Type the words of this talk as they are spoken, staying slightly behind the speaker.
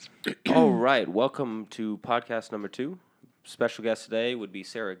All right, welcome to podcast number 2. Special guest today would be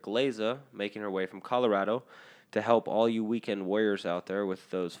Sarah Glaza, making her way from Colorado to help all you weekend warriors out there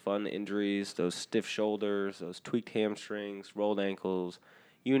with those fun injuries, those stiff shoulders, those tweaked hamstrings, rolled ankles,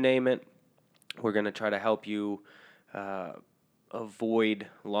 you name it. We're going to try to help you uh, avoid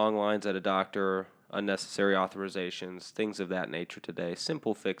long lines at a doctor, unnecessary authorizations, things of that nature today.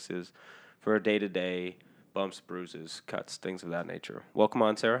 Simple fixes for a day-to-day bumps, bruises, cuts, things of that nature. Welcome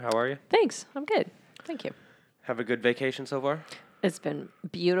on, Sarah. How are you? Thanks. I'm good. Thank you. Have a good vacation so far? It's been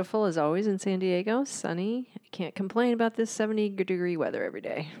beautiful as always in San Diego. Sunny. I can't complain about this 70-degree weather every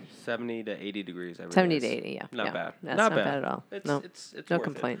day. 70 to 80 degrees every 70 day. to 80, yeah. Not Yeah. bad. That's not not bad at all. It's, No. it's No worth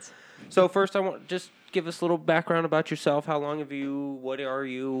complaints. It. So first, I want just give us a little background about yourself. How long have you? What are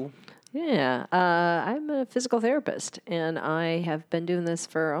you? Yeah. I'm a physical therapist, and I have been doing this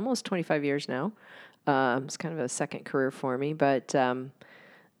for almost 25 years now. It's kind of a second career for me, but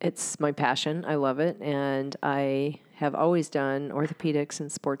it's my passion. I love it, and I have always done orthopedics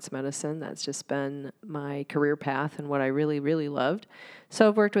and sports medicine. That's just been my career path and what I really, really loved. So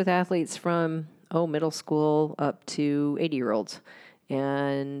I've worked with athletes from, middle school up to 80-year-olds.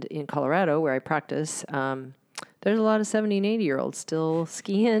 And in Colorado, where I practice, there's a lot of 70 and 80-year-olds still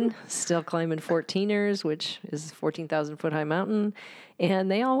skiing, still climbing 14ers, which is a 14,000-foot high mountain.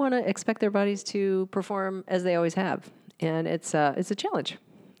 And they all want to expect their bodies to perform as they always have. And it's a challenge.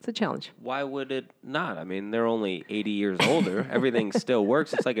 It's a challenge. Why would it not? I mean, they're only 80 years older. Everything still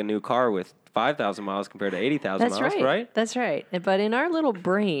works. It's like a new car with 5,000 miles compared to 80,000 That's miles, right? That's right. But in our little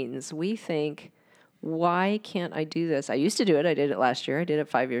brains, we think, why can't I do this? I used to do it. I did it last year. I did it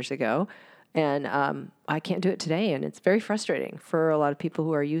 5 years ago. And I can't do it today. And it's very frustrating for a lot of people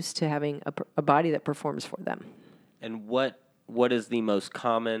who are used to having a body that performs for them. And what is the most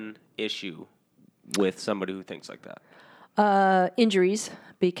common issue with somebody who thinks like that? Injuries,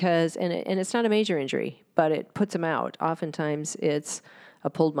 because and it's not a major injury, but it puts them out. Oftentimes, it's a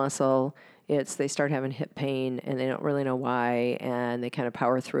pulled muscle. It's they start having hip pain and they don't really know why, and they kind of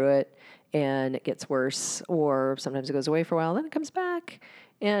power through it, and it gets worse, or sometimes it goes away for a while, then it comes back,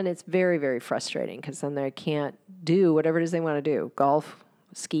 and it's very, very frustrating because then they can't do whatever it is they want to do: golf,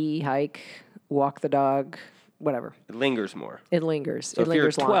 ski, hike, walk the dog, whatever. It lingers more. It lingers. So it if you're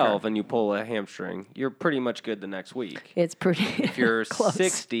lingers 12 longer. and you pull a hamstring, you're pretty much good the next week. It's pretty. If you're close.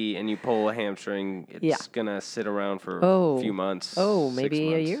 60 and you pull a hamstring, it's going to sit around for a few months. Maybe 6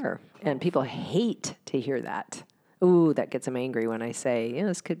 a months. year. And people hate to hear that. Ooh, that gets them angry when I say,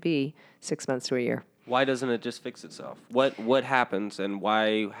 this could be 6 months to a year. Why doesn't it just fix itself? What happens and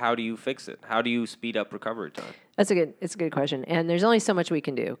why? How do you fix it? How do you speed up recovery time? It's a good question. And there's only so much we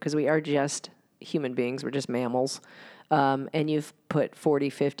can do because we are just human beings. We're just mammals. And you've put 40,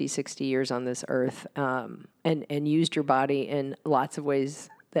 50, 60 years on this earth and used your body in lots of ways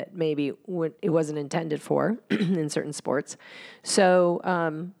that maybe it wasn't intended for in certain sports.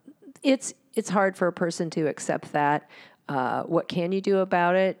 So it's hard for a person to accept that. What can you do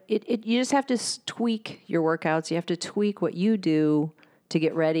about it? You just have to tweak your workouts. You have to tweak what you do to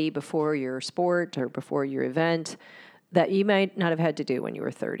get ready before your sport or before your event that you might not have had to do when you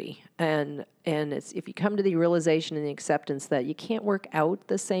were 30. And it's if you come to the realization and the acceptance that you can't work out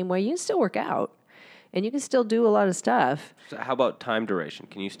the same way, you can still work out and you can still do a lot of stuff. So how about time duration?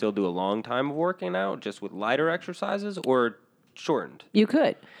 Can you still do a long time of working out just with lighter exercises or shortened? You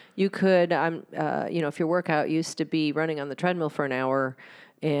could. If your workout used to be running on the treadmill for an hour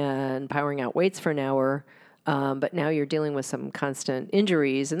and powering out weights for an hour, but now you're dealing with some constant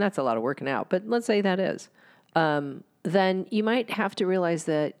injuries, and that's a lot of working out. But let's say that is. Then you might have to realize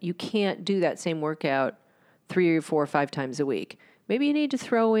that you can't do that same workout 3 or 4 or 5 times a week. Maybe you need to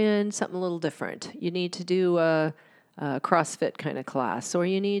throw in something a little different. You need to do a CrossFit kind of class, or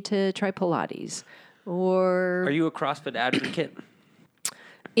you need to try Pilates. Or Are you a CrossFit advocate?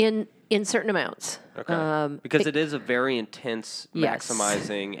 in certain amounts. Okay. Because it is a very intense Yes.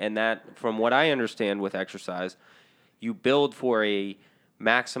 maximizing, and that, from what I understand with exercise, you build for a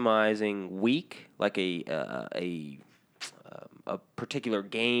maximizing week, like a particular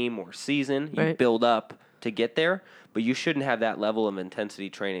game or season. You Right. build up to get there, but you shouldn't have that level of intensity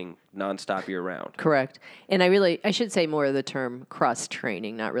training nonstop year round. Correct. And I should say more of the term cross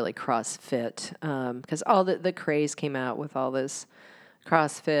training, not really CrossFit, because all the craze came out with all this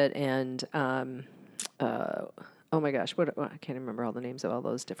CrossFit and oh my gosh, I can't remember all the names of all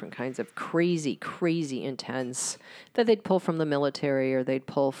those different kinds of crazy, crazy intense that they'd pull from the military or they'd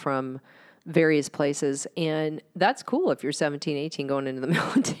pull from various places. And that's cool if you're 17, 18 going into the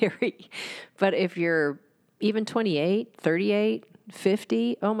military. But if you're even 28, 38,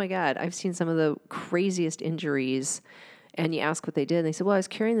 50, oh my God, I've seen some of the craziest injuries And you ask what they did, and they said, well, I was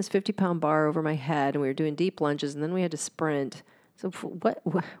carrying this 50-pound bar over my head, and we were doing deep lunges, and then we had to sprint. So what?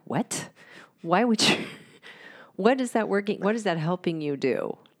 Why would you? What is that working? What is that helping you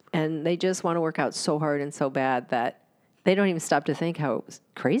do? And they just want to work out so hard and so bad that they don't even stop to think how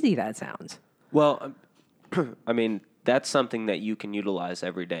crazy that sounds. Well, I mean, that's something that you can utilize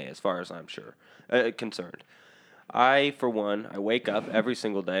every day, as far as I'm concerned. For one, I wake up every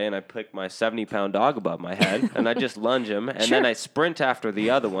single day and I pick my 70-pound dog above my head and I just lunge him and then I sprint after the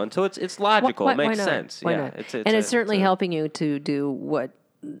other one. So it's logical. It makes sense. Why not? It's certainly helping you to do what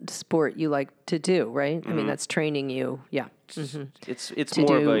sport you like to do, right? I mean, that's training you. Yeah. It's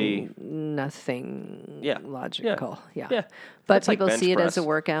more of a nothing logical. Yeah. Yeah. But It's like people bench see it as press. a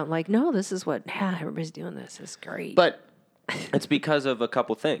workout like, no, this is what everybody's doing this. It's great. But it's because of a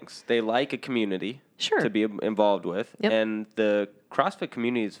couple things. They like a community to be involved with, and the CrossFit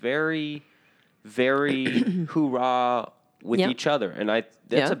community is very, very hoorah with each other, and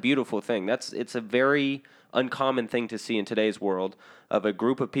that's a beautiful thing. It's a very uncommon thing to see in today's world of a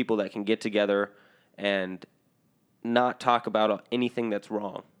group of people that can get together and not talk about anything that's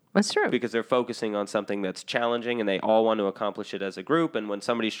wrong. That's true. Because they're focusing on something that's challenging, and they all want to accomplish it as a group. And when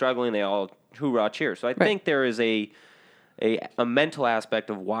somebody's struggling, they all hoorah cheer. So I think there is a mental aspect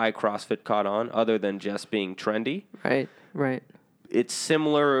of why CrossFit caught on, other than just being trendy. Right. It's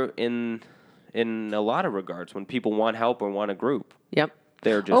similar in a lot of regards when people want help or want a group. Yep.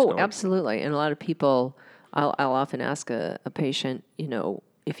 They're just going. Absolutely. And a lot of people, I'll often ask a patient,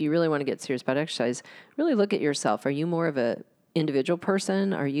 if you really want to get serious about exercise, really look at yourself. Are you more of a individual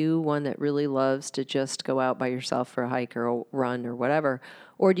person? Are you one that really loves to just go out by yourself for a hike or a run or whatever?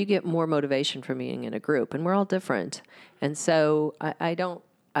 Or do you get more motivation from being in a group? And we're all different. And so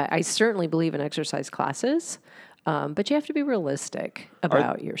I certainly believe in exercise classes, but you have to be realistic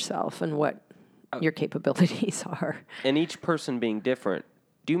about yourself and what your capabilities are. And each person being different,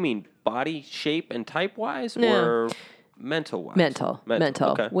 do you mean body shape and type wise or mental wise? Mental.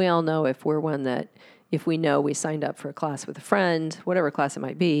 Okay. We all know if we're one that, if we know we signed up for a class with a friend, whatever class it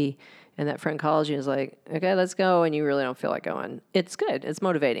might be, and that friend calls you and is like, okay, let's go, and you really don't feel like going, it's good. It's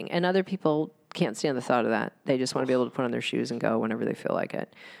motivating. And other people can't stand the thought of that. They just want to be able to put on their shoes and go whenever they feel like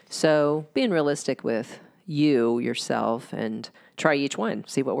it. So being realistic with yourself, and try each one,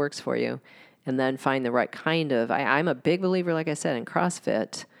 see what works for you, and then find the right kind of, I'm a big believer, like I said, in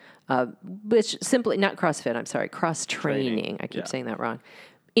CrossFit, which simply, not CrossFit, I'm sorry, cross-training. I keep saying that wrong.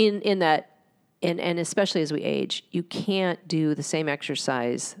 In that, and especially as we age, you can't do the same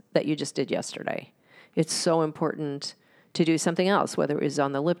exercise that you just did yesterday. It's so important to do something else, whether it was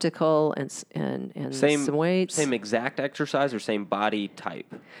on the elliptical and some weights. Same exact exercise or same body type?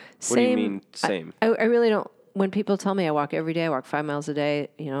 What do you mean same? I really don't. When people tell me I walk every day, I walk 5 miles a day,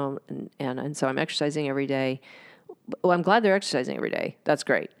 and so I'm exercising every day. Well, I'm glad they're exercising every day. That's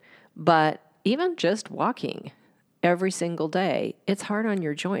great. But even just walking every single day, it's hard on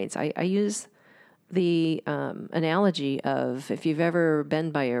your joints. I use the analogy of if you've ever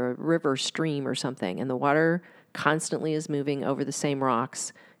been by a river, stream, or something, and the water constantly is moving over the same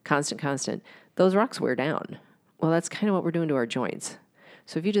rocks, constant, those rocks wear down. Well, that's kind of what we're doing to our joints.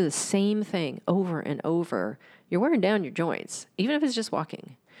 So if you do the same thing over and over, you're wearing down your joints, even if it's just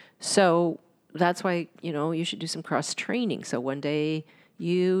walking. So that's why, you should do some cross training. So one day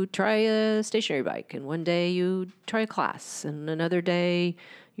you try a stationary bike, and one day you try a class, and another day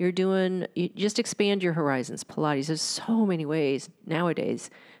you just expand your horizons. Pilates, there's so many ways nowadays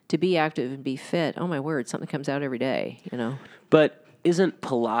to be active and be fit. Oh my word, something comes out every day, But isn't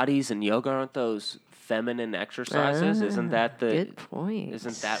Pilates and yoga, aren't those feminine exercises? Isn't that good point?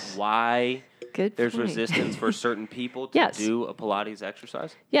 Isn't that why there's resistance for certain people to do a Pilates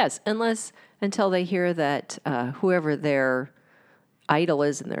exercise? Yes, until they hear that whoever their idol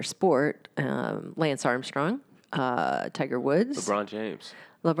is in their sport, Lance Armstrong, Tiger Woods,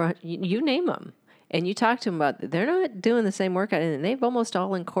 LeBron, you name them. And you talk to them about, they're not doing the same workout, and they've almost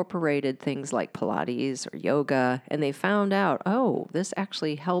all incorporated things like Pilates or yoga, and they found out, this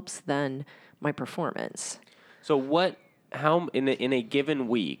actually helps then my performance. So how in a given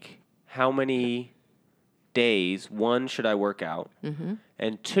week, how many days, one, should I work out? Mm-hmm.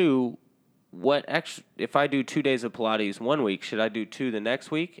 And two, if I do 2 days of Pilates one week, should I do 2 the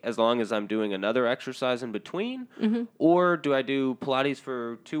next week as long as I'm doing another exercise in between? Mm-hmm. Or do I do Pilates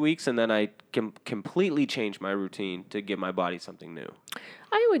for 2 weeks and then I can completely change my routine to give my body something new?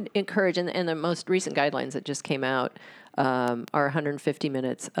 I would encourage, and the most recent guidelines that just came out are 150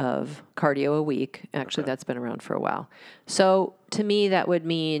 minutes of cardio a week. Actually, that's been around for a while. So to me, that would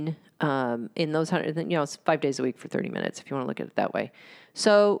mean in those 100, it's 5 days a week for 30 minutes, if you want to look at it that way.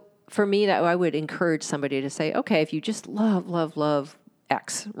 So for me, that I would encourage somebody to say, okay, if you just love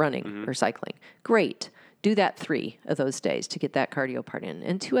X, running or cycling, great. Do that 3 of those days to get that cardio part in.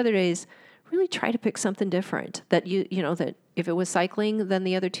 And 2 other days, really try to pick something different. That that if it was cycling, then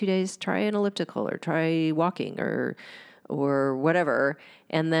the other 2 days, try an elliptical or try walking or whatever.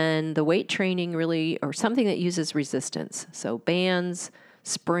 And then the weight training really, or something that uses resistance. So bands,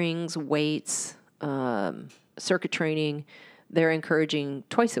 springs, weights, circuit training, they're encouraging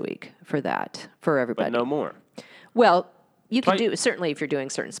twice a week for that, for everybody. But no more. Well, you can do, certainly if you're doing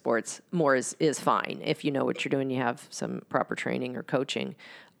certain sports, more is fine. If you know what you're doing, you have some proper training or coaching.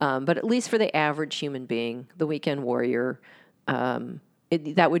 But at least for the average human being, the weekend warrior,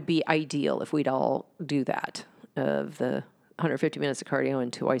 that would be ideal if we'd all do that, of the 150 minutes of cardio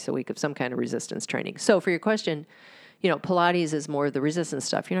and twice a week of some kind of resistance training. So for your question, Pilates is more the resistance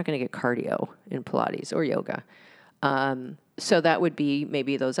stuff. You're not going to get cardio in Pilates or yoga. So that would be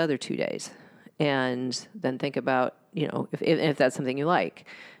maybe those other 2 days. And then think about, if that's something you like.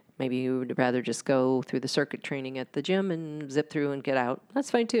 Maybe you would rather just go through the circuit training at the gym and zip through and get out. That's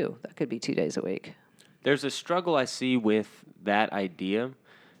fine too. That could be 2 days a week. There's a struggle I see with that idea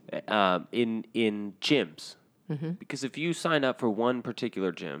in gyms. Mm-hmm. Because if you sign up for one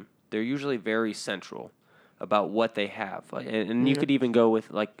particular gym, they're usually very central about what they have. And you could even go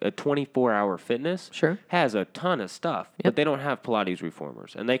with like a 24-hour fitness. Sure. Has a ton of stuff, but they don't have Pilates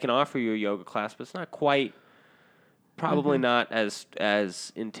reformers. And they can offer you a yoga class, but it's not quite, probably not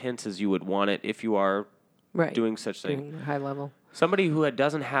as intense as you would want it if you are doing such thing. High level. Somebody who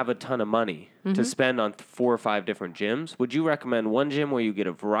doesn't have a ton of money to spend on 4 or 5 different gyms, would you recommend one gym where you get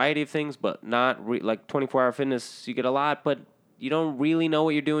a variety of things, but not like 24-hour fitness, you get a lot, but you don't really know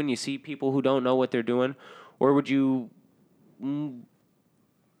what you're doing? You see people who don't know what they're doing. Or would you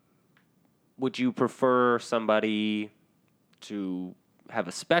prefer somebody to have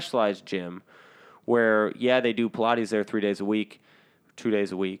a specialized gym where, they do Pilates there 3 days a week, 2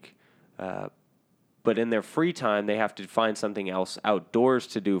 days a week, but in their free time they have to find something else outdoors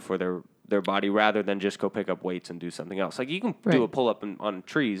to do for their body rather than just go pick up weights and do something else? Like you can do a pull-up on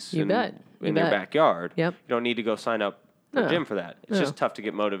trees in your backyard. Yep. You don't need to go sign up the gym for that. It's just tough to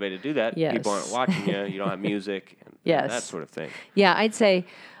get motivated to do that. Yes. People aren't watching you. You don't have music and that sort of thing. Yeah, I'd say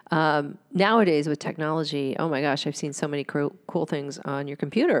nowadays with technology, oh my gosh, I've seen so many cool things on your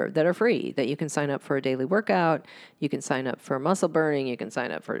computer that are free, that you can sign up for a daily workout, you can sign up for muscle burning, you can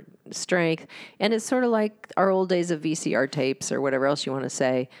sign up for strength. And it's sort of like our old days of VCR tapes or whatever else you want to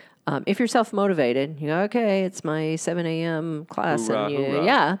say. If you're self-motivated, you go, okay, it's my 7 a.m. class. Hoorah, and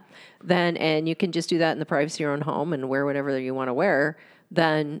hoorah. And you can just do that in the privacy of your own home and wear whatever you want to wear,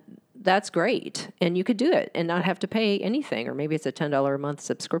 then that's great. And you could do it and not have to pay anything. Or maybe it's a $10 a month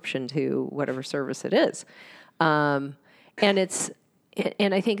subscription to whatever service it is. And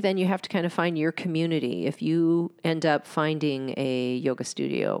I think then you have to kind of find your community. If you end up finding a yoga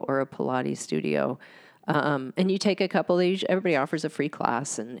studio or a Pilates studio, and you take a couple of these, everybody offers a free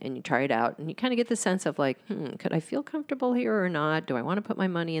class and you try it out and you kind of get the sense of like, could I feel comfortable here or not? Do I want to put my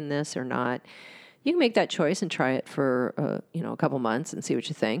money in this or not? You can make that choice and try it for, a couple months and see what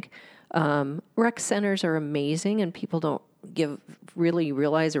you think. Rec centers are amazing and people don't really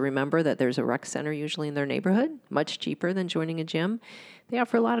realize or remember that there's a rec center usually in their neighborhood, much cheaper than joining a gym. They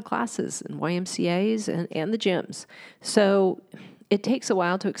offer a lot of classes and YMCAs and the gyms. So it takes a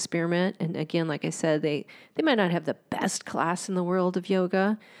while to experiment. And again, like I said, they might not have the best class in the world of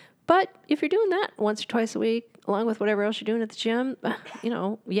yoga, but if you're doing that once or twice a week, along with whatever else you're doing at the gym,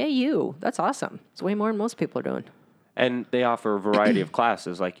 yay you. That's awesome. It's way more than most people are doing. And they offer a variety of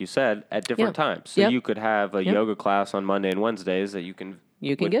classes, like you said, at different times. So you could have a yoga class on Monday and Wednesdays that you can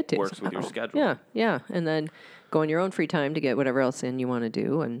get to. Works with your schedule. Yeah. And then go in your own free time to get whatever else in you want to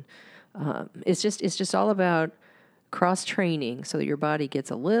do. And it's just all about cross-training so that your body gets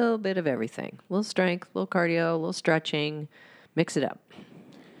a little bit of everything. A little strength, a little cardio, a little stretching. Mix it up.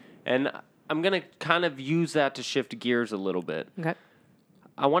 And I'm going to kind of use that to shift gears a little bit. Okay.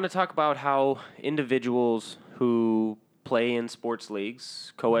 I want to talk about how individuals who play in sports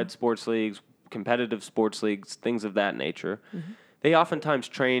leagues, co-ed sports leagues, competitive sports leagues, things of that nature, they oftentimes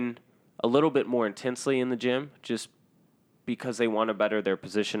train a little bit more intensely in the gym just because they want to better their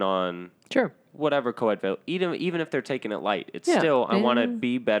position on whatever co-ed field. Even if they're taking it light, it's still, I want to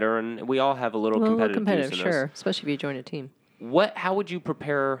be better, and we all have a little competitive juice in sure, us. especially if you join a team. How would you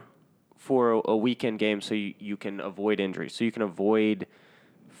prepare for a weekend game so you can avoid injuries, so you can avoid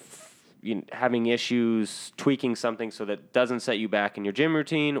having issues, tweaking something so that doesn't set you back in your gym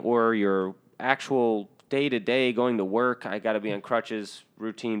routine or your actual day-to-day going to work? I got to be on crutches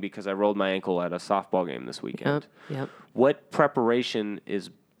routine because I rolled my ankle at a softball game this weekend. Yep. What preparation is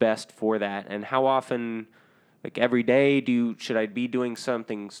best for that? And how often, like every day, should I be doing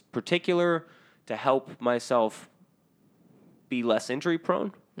something particular to help myself be less injury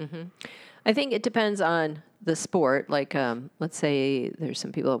prone? I think it depends on the sport. Like, let's say there's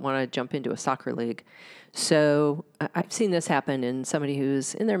some people that want to jump into a soccer league. So I've seen this happen in somebody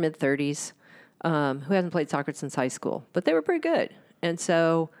who's in their mid-30s who hasn't played soccer since high school, but they were pretty good. And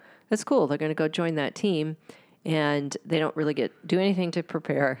so that's cool. They're going to go join that team, and they don't really do anything to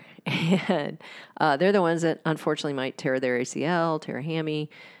prepare. And they're the ones that unfortunately might tear their ACL, tear a hammy.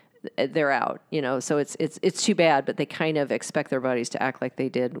 They're out, so it's too bad, but they kind of expect their bodies to act like they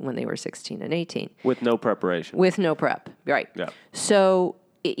did when they were 16 and 18. With no preparation. With no prep, right. Yeah. So,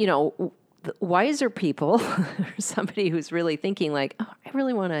 wiser people, somebody who's really thinking like, oh, I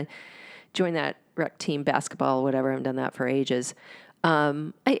really want to join that rec team, basketball, whatever, I've done that for ages.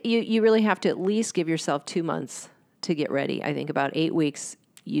 You really have to at least give yourself 2 months to get ready. I think about 8 weeks,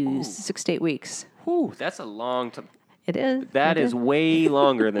 6 to 8 weeks. Whew, that's a long time. It is. That is way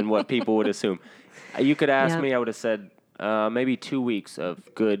longer than what people would assume. You could ask me, I would have said maybe 2 weeks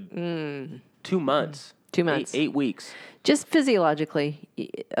of good, 2 months. 2 months. 8 weeks. Just physiologically,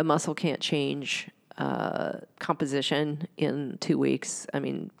 a muscle can't change composition in 2 weeks. I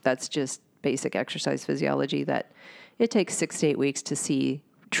mean, that's just basic exercise physiology that it takes 6 to 8 weeks to see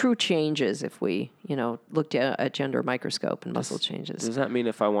true changes if we, looked at a gender microscope and muscle changes. Does that mean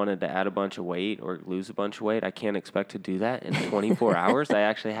if I wanted to add a bunch of weight or lose a bunch of weight, I can't expect to do that in 24 hours? I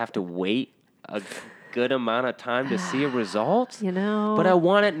actually have to wait a good amount of time to see a result? But I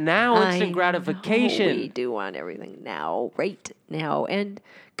want it now, instant gratification. We do want everything now, right now. And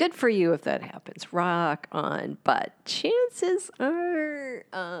good for you if that happens. Rock on. But chances are...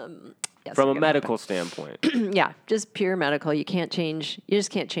 yes, from a medical standpoint. Yeah, just pure medical. You just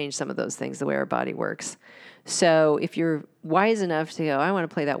can't change some of those things, the way our body works. So if you're wise enough to go, I want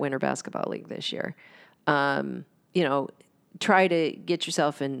to play that winter basketball league this year, try to get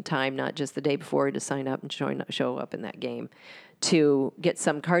yourself in time, not just the day before, to sign up and show up in that game, to get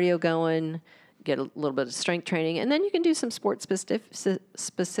some cardio going, get a little bit of strength training, and then you can do some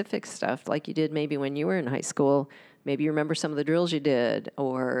sport-specific stuff like you did maybe when you were in high school. Maybe you remember some of the drills you did,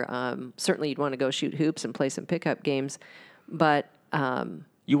 or certainly you'd want to go shoot hoops and play some pickup games. But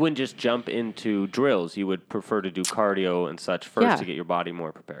you wouldn't just jump into drills. You would prefer to do cardio and such first to get your body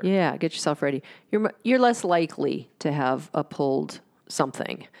more prepared. Yeah, get yourself ready. You're less likely to have a pulled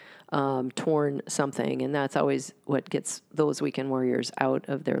something, torn something, and that's always what gets those weekend warriors out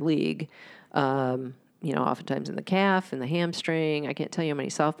of their league. Oftentimes in the calf and the hamstring. I can't tell you how many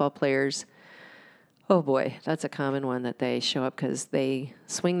softball players. Oh boy, that's a common one that they show up because they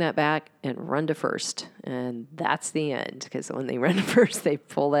swing that bat and run to first, and that's the end. Because when they run to first, they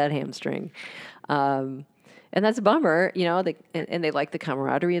pull that hamstring, and that's a bummer. They like the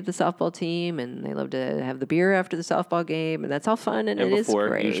camaraderie of the softball team, and they love to have the beer after the softball game, and that's all fun, and it before, is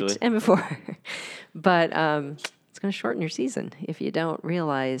great. Usually. And before, but it's going to shorten your season if you don't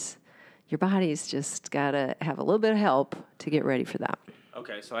realize your body's just got to have a little bit of help to get ready for that.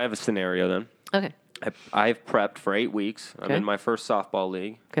 Okay, so I have a scenario then. Okay. I've prepped for 8 weeks. I'm in my first softball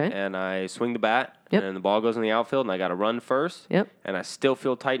league. Okay. And I swing the bat, and the ball goes in the outfield, and I got to run first. Yep. And I still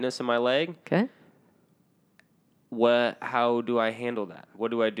feel tightness in my leg. Okay. How do I handle that?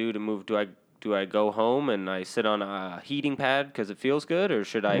 What do I do to move? Do I go home and I sit on a heating pad because it feels good, or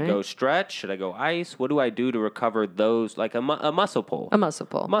should I go stretch? Should I go ice? What do I do to recover those, like a muscle pull? A muscle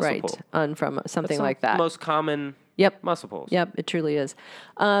pull, right? On from something like that. Most common muscle pulls. Yep, it truly is.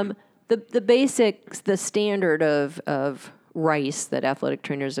 The basics, the standard of RICE that athletic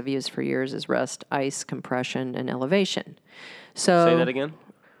trainers have used for years is rest, ice, compression, and elevation. So say that again.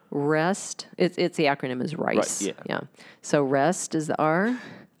 Rest. It's the acronym is RICE. Right, yeah. So rest is the R,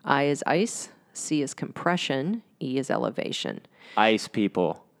 I is ice, C is compression, E is elevation. Ice,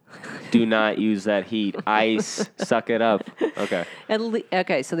 people. Do not use that heat. Ice. Suck it up. Okay.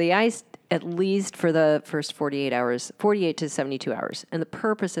 Okay, so the ice, at least for the first 48 hours, 48 to 72 hours. And the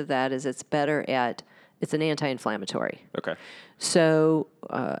purpose of that is it's an anti-inflammatory. Okay. So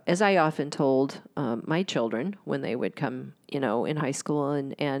as I often told my children when they would come, in high school,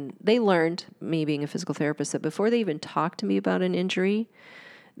 and they learned, me being a physical therapist, that before they even talked to me about an injury,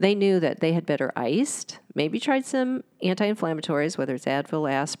 they knew that they had better iced, maybe tried some anti-inflammatories, whether it's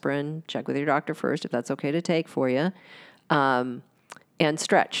Advil, aspirin, check with your doctor first if that's okay to take for you, and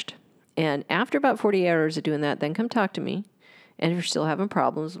stretched. And after about 48 hours of doing that, then come talk to me. And if you're still having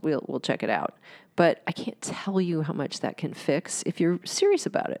problems, we'll check it out. But I can't tell you how much that can fix if you're serious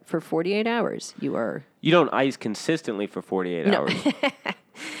about it. For 48 hours, you don't ice consistently for 48 hours.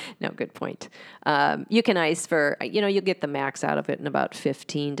 No, good point. You can ice for, you'll get the max out of it in about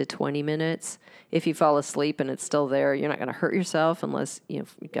 15 to 20 minutes. If you fall asleep and it's still there, you're not going to hurt yourself unless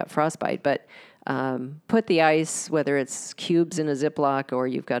you've got frostbite. But put the ice, whether it's cubes in a Ziploc or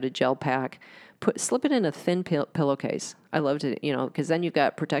you've got a gel pack, slip it in a thin pillowcase. I love to, because then you've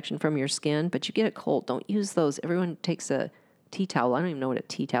got protection from your skin, but you get it cold. Don't use those. Everyone takes a tea towel. I don't even know what a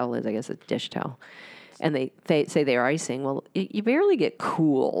tea towel is. I guess a dish towel. And they say they're icing. Well, you barely get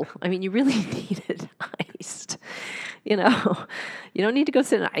cool. I mean, you really need it iced. You don't need to go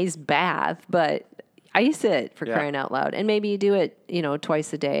sit in an ice bath, but ice it for crying out loud. And maybe you do it,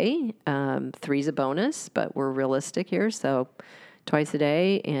 twice a day. 3's a bonus, but we're realistic here. So twice a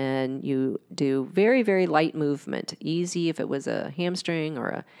day, and you do very, very light movement. Easy if it was a hamstring or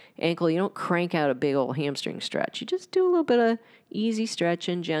a ankle. You don't crank out a big old hamstring stretch. You just do a little bit of easy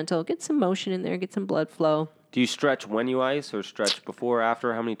stretching, gentle. Get some motion in there, get some blood flow. Do you stretch when you ice or stretch before or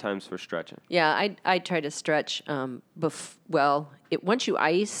after? How many times for stretching? Yeah, I try to stretch once you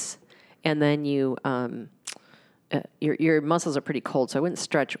ice and then you your muscles are pretty cold, so I wouldn't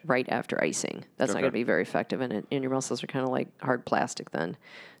stretch right after icing. That's not going to be very effective, and your muscles are kind of like hard plastic then.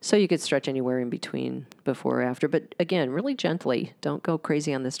 So you could stretch anywhere in between before or after, but again, really gently. Don't go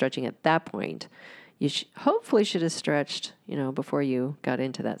crazy on the stretching at that point. You hopefully should have stretched, before you got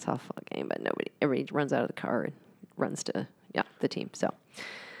into that softball game, but everybody runs out of the car and runs to the team. So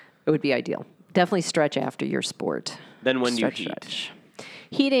it would be ideal. Definitely stretch after your sport. Then when do you heat? Stretch.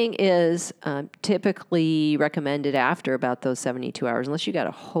 Heating is typically recommended after about those 72 hours, unless you got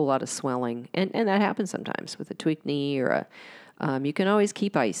a whole lot of swelling. And that happens sometimes with a tweaked knee or you can always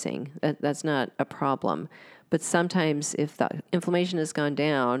keep icing. That's not a problem. But sometimes if the inflammation has gone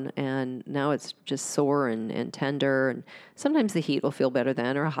down and now it's just sore and tender, and sometimes the heat will feel better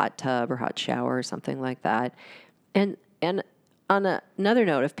then, or a hot tub or hot shower or something like that. And on another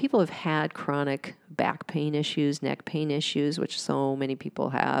note, if people have had chronic back pain issues, neck pain issues, which so many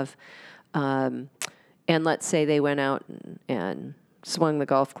people have, and let's say they went out and swung the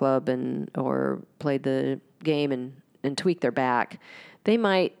golf club or played the game and tweaked their back, they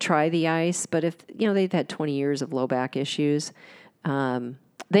might try the ice. But if they've had 20 years of low back issues,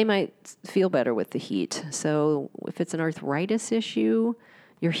 they might feel better with the heat. So if it's an arthritis issue,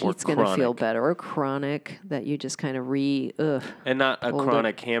 your heat's going to feel better, or chronic that you just kind of and not a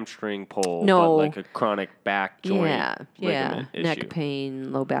chronic hamstring pull, no, but like a chronic back joint ligament issue. Neck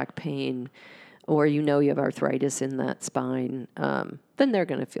pain, low back pain, or you have arthritis in that spine. Then they're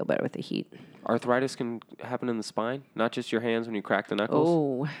going to feel better with the heat. Arthritis can happen in the spine, not just your hands when you crack the knuckles.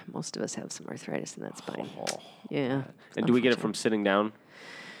 Oh, most of us have some arthritis in that spine. Yeah. And do we get it from sitting down?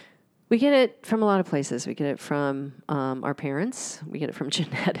 We get it from a lot of places. We get it from our parents. We get it from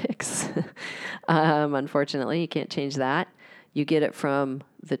genetics. Unfortunately, you can't change that. You get it from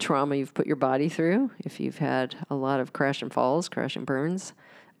the trauma you've put your body through. If you've had a lot of crash and falls, crash and burns,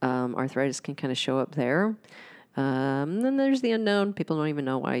 arthritis can kind of show up there. Then there's the unknown. People don't even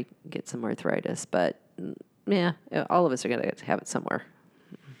know why you get some arthritis. But, all of us are going to have it somewhere.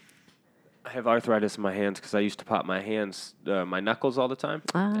 I have arthritis in my hands because I used to pop my knuckles all the time.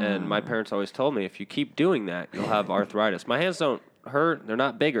 And my parents always told me, if you keep doing that, you'll have arthritis. My hands don't hurt. They're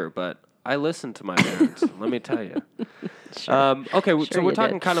not bigger, but I listen to my parents. Let me tell you. Sure. So we're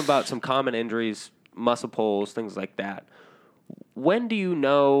talking kind of about some common injuries, muscle pulls, things like that. When do you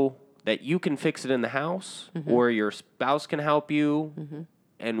know that you can fix it in the house or your spouse can help you?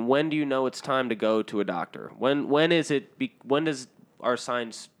 And when do you know it's time to go to a doctor? When does our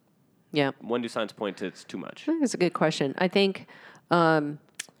signs... Yeah. When do signs point to it's too much? I think that's a good question. I think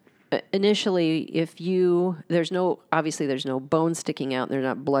initially, there's no bone sticking out and there's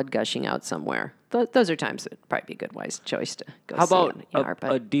not blood gushing out somewhere. Those are times that would probably be a good wise choice to go How see about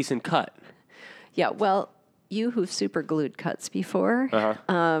a decent cut? Yeah, well, you who've super glued cuts before,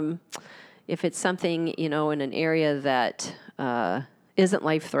 if it's something, in an area that isn't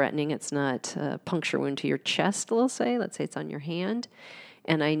life-threatening, it's not a puncture wound to your chest, let's say it's on your hand.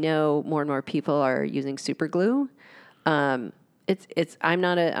 And I know more and more people are using super glue. I'm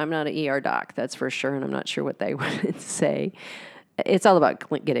not an ER doc, that's for sure, and I'm not sure what they would say. It's all about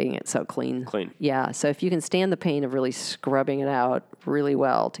getting it so clean. Clean. Yeah. So if you can stand the pain of really scrubbing it out really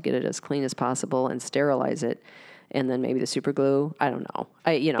well to get it as clean as possible and sterilize it, and then maybe the super glue, I don't know.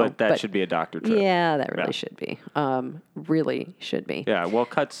 But that should be a doctor trip. Yeah, that really should be. Really should be. Yeah. Well,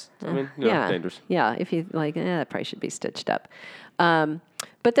 cuts. Dangerous. Yeah. If you that probably should be stitched up.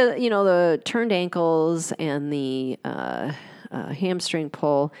 But the turned ankles and the hamstring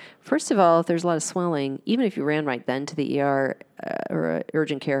pull. First of all, if there's a lot of swelling, even if you ran right then to the ER or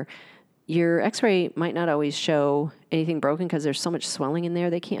urgent care, your x-ray might not always show anything broken because there's so much swelling in there,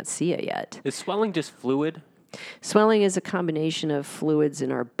 they can't see it yet. Is swelling just fluid? Swelling is a combination of fluids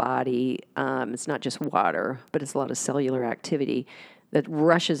in our body. It's not just water, but it's a lot of cellular activity that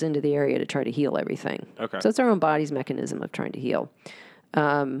rushes into the area to try to heal everything. Okay. So it's our own body's mechanism of trying to heal,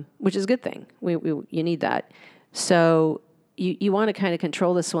 which is a good thing. You need that. So you want to kind of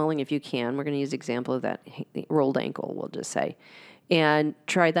control the swelling if you can. We're going to use the example of that rolled ankle, we'll just say. And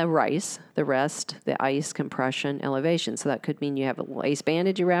try the RICE, the rest, the ice, compression, elevation. So that could mean you have a little ice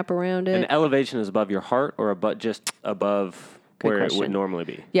bandage you wrap around it. And elevation is above your heart or just above where it would normally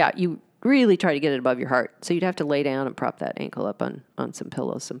be? Yeah, you really try to get it above your heart. So you'd have to lay down and prop that ankle up on some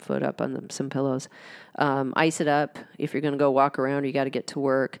pillows, some foot up on some pillows. Ice it up. If you're going to go walk around or you got to get to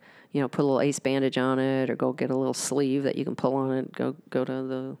work, put a little ice bandage on it or go get a little sleeve that you can pull on it. Go to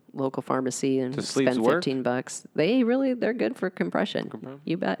the local pharmacy and spend $15. They're good for compression.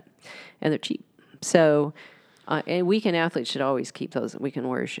 You bet. And they're cheap. So, and weekend athletes should always keep those. Weekend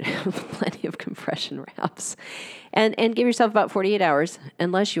warriors should have plenty of compression wraps. And give yourself about 48 hours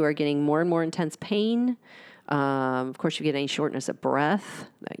unless you are getting more and more intense pain. Of course, you get any shortness of breath.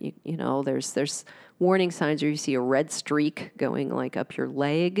 There's warning signs where you see a red streak going like up your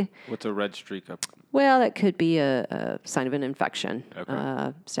leg. What's a red streak up? Well, that could be a sign of an infection,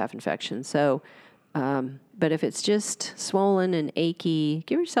 okay. Staph infection. So, but if it's just swollen and achy,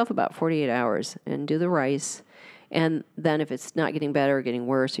 give yourself about 48 hours and do the RICE. And then if it's not getting better or getting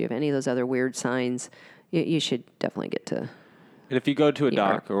worse, you have any of those other weird signs, you should definitely get to. And if you go to a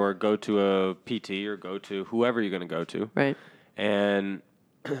doc or go to a PT or go to whoever you're going to go to, right, and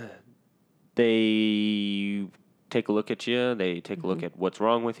they take a look at you, they take a look at what's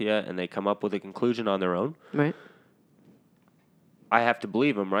wrong with you, and they come up with a conclusion on their own. Right. I have to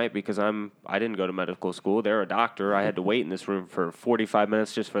believe them, right? Because I didn't go to medical school. They're a doctor. I had to wait in this room for 45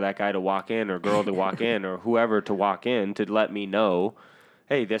 minutes just for that guy to walk in or girl to walk in or whoever to walk in to let me know,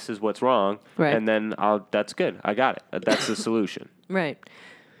 hey, this is what's wrong. Right. And then that's good. I got it. That's the solution. Right.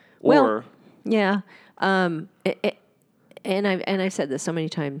 Or yeah. And I've said this so many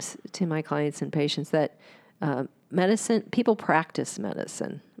times to my clients and patients that people practice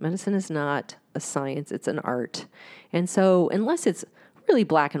medicine. Medicine is not a science, it's an art. And so unless it's really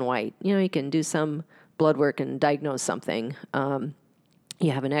black and white, you can do some blood work and diagnose something.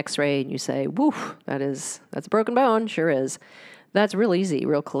 You have an x-ray and you say, woof, that's a broken bone. Sure is. That's real easy,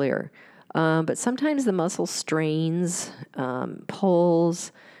 real clear. But sometimes the muscle strains,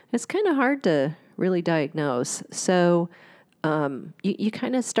 pulls. It's kind of hard to really diagnose. So you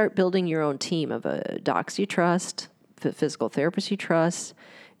kind of start building your own team of docs you trust, physical therapists you trust.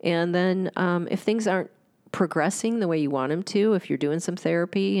 And then if things aren't progressing the way you want them to, if you're doing some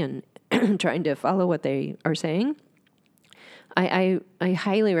therapy and trying to follow what they are saying, I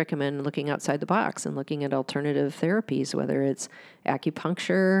highly recommend looking outside the box and looking at alternative therapies, whether it's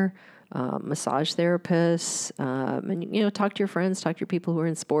acupuncture, massage therapists, and talk to your friends, talk to your people who are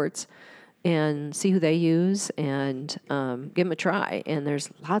in sports, and see who they use, and give them a try. And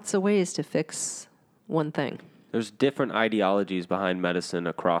there's lots of ways to fix one thing. There's different ideologies behind medicine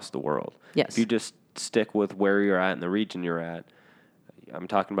across the world. Yes. If you just stick with where you're at and the region you're at, I'm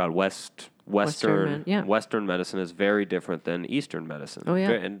talking about Western medicine is very different than Eastern medicine. Oh, yeah.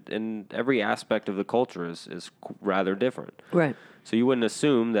 And every aspect of the culture is rather different. Right. So you wouldn't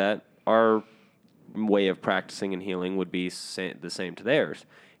assume that our way of practicing and healing would be the same to theirs.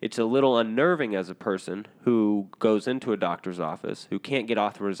 It's a little unnerving as a person who goes into a doctor's office, who can't get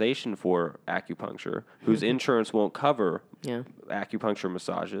authorization for acupuncture, whose insurance won't cover acupuncture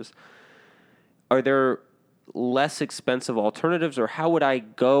massages. Are there less expensive alternatives, or how would I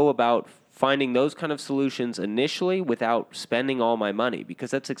go about finding those kind of solutions initially without spending all my money? Because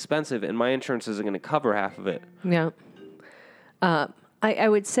that's expensive, and my insurance isn't going to cover half of it. Yeah. I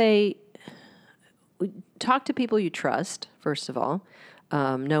would say talk to people you trust, first of all.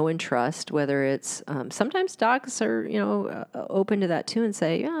 Know and trust, whether it's sometimes docs are open to that too and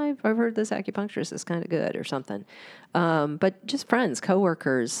say, yeah, I've heard this acupuncturist is kind of good or something. But just friends,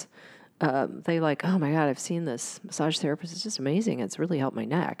 coworkers, they like, oh my God, I've seen this massage therapist. It's just amazing. It's really helped my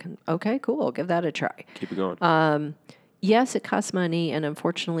neck. And, okay, cool. Give that a try. Keep it going. Yes, it costs money, and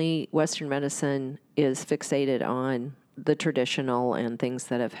unfortunately, Western medicine is fixated on the traditional and things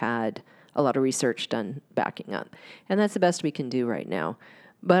that have had a lot of research done backing up. And that's the best we can do right now.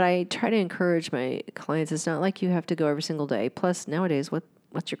 But I try to encourage my clients. It's not like you have to go every single day. Plus, nowadays,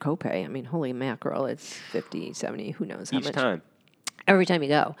 what's your copay? I mean, holy mackerel, it's 50, 70, who knows how much. Each time. Every time you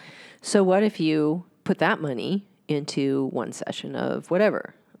go. So what if you put that money into one session of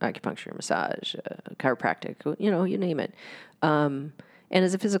whatever, acupuncture, massage, chiropractic, you name it. And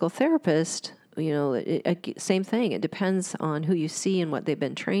as a physical therapist, same thing. It depends on who you see and what they've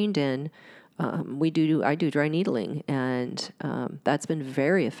been trained in. I do dry needling, and that's been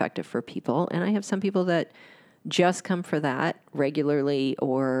very effective for people. And I have some people that just come for that regularly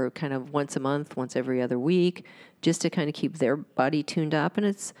or kind of once a month, once every other week, just to kind of keep their body tuned up. And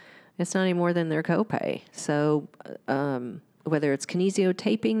it's not any more than their copay. So whether it's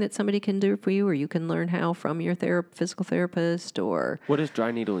kinesiotaping that somebody can do for you, or you can learn how from your physical therapist, or What does dry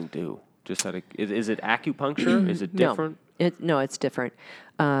needling do? Just is it acupuncture? Is it different? No, it's different.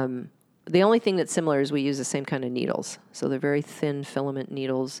 The only thing that's similar is we use the same kind of needles. So they're very thin filament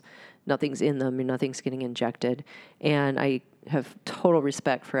needles. Nothing's in them and nothing's getting injected. And I have total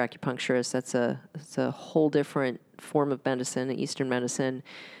respect for acupuncturists. It's a whole different form of medicine, Eastern medicine.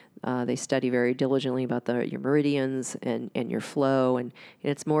 They study very diligently about your meridians and your flow. And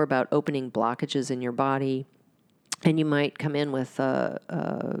it's more about opening blockages in your body. And you might come in with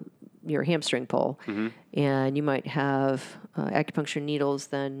your hamstring pull, and you might have acupuncture needles.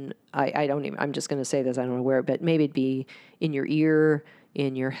 Then I'm just going to say this, I don't know where, but maybe it'd be in your ear,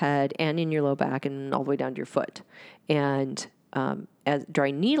 in your head, and in your low back, and all the way down to your foot. And as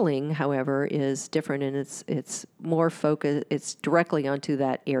dry needling, however, is different, and it's more focused. It's directly onto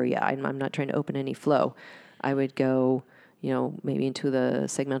that area. I'm not trying to open any flow. I would go, maybe into the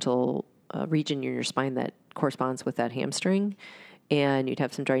segmental region in your spine that corresponds with that hamstring, and you'd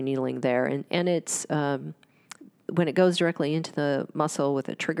have some dry needling there. And it's when it goes directly into the muscle with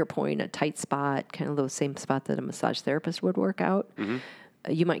a trigger point, a tight spot, kind of the same spot that a massage therapist would work out.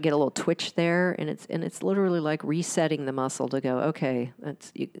 You might get a little twitch there, and it's literally like resetting the muscle to go, okay,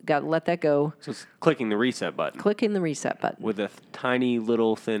 you got to let that go. So it's clicking the reset button. Clicking the reset button. With a tiny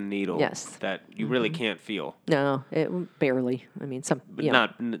little thin needle. Yes. That you really can't feel. No, barely. I mean,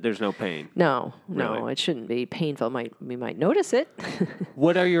 There's no pain. No, Really? it shouldn't be painful. We might notice it.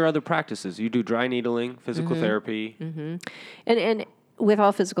 What are your other practices? You do dry needling, physical therapy. And with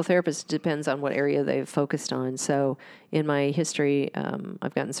all physical therapists, it depends on what area they've focused on. So in my history,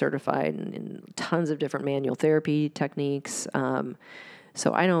 I've gotten certified in tons of different manual therapy techniques.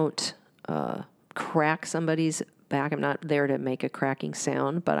 So I don't crack somebody's back. I'm not there to make a cracking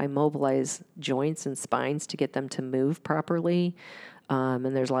sound, but I mobilize joints and spines to get them to move properly.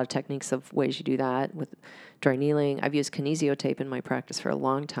 And there's a lot of techniques of ways you do that with dry needling. I've used kinesiotape in my practice for a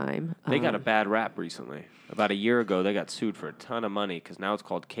long time. They got a bad rap recently. About a year ago, they got sued for a ton of money because now it's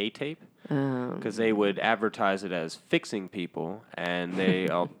called K-tape. Because they would advertise it as fixing people, and tape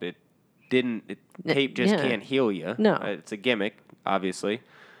just can't heal you. No. It's a gimmick, obviously.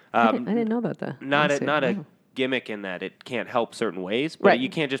 I didn't know about that. Not a gimmick in that it can't help certain ways, but you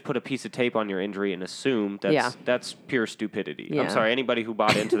can't just put a piece of tape on your injury and assume that's pure stupidity. Yeah. I'm sorry, anybody who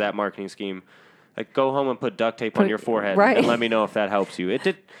bought into that marketing scheme, like go home and put duct tape on your forehead and let me know if that helps you. It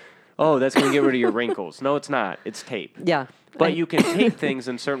did. Oh, that's going to get rid of your wrinkles. No, it's not. It's tape. Yeah. But you can tape things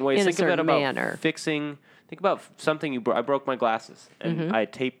in certain ways. In Think a certain about manner. fixing. Think about something I broke my glasses, and I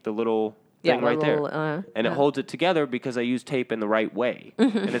taped the little thing right there. And it holds it together because I use tape in the right way.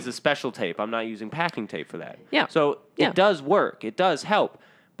 And it's a special tape. I'm not using packing tape for that. Yeah. So it does work. It does help.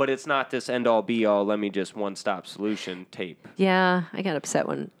 But it's not this end-all, be-all, let me just one-stop solution tape. Yeah, I got upset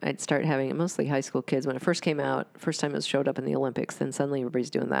when I'd start having it, mostly high school kids. When it first came out, first time it showed up in the Olympics, then suddenly everybody's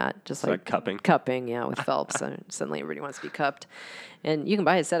doing that. Just like cupping. Cupping, yeah, with Phelps. And suddenly everybody wants to be cupped. And you can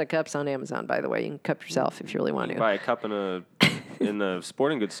buy a set of cups on Amazon, by the way. You can cup yourself if you really want to. Buy a cup in the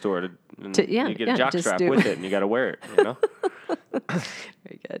sporting goods store, and you get a jock strap with it, and you got to wear it,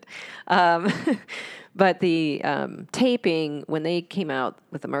 Very good. But the taping, when they came out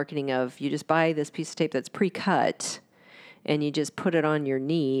with the marketing of you just buy this piece of tape that's pre-cut and you just put it on your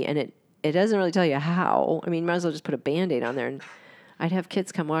knee, and it doesn't really tell you how. I mean, you might as well just put a Band-Aid on there. And I'd have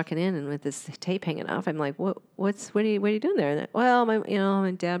kids come walking in and with this tape hanging off. I'm like, what are you doing there? And well,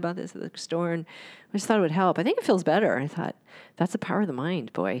 my dad bought this at the store, and I just thought it would help. I think it feels better. I thought that's the power of the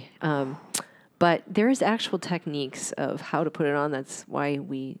mind, boy. But there is actual techniques of how to put it on. That's why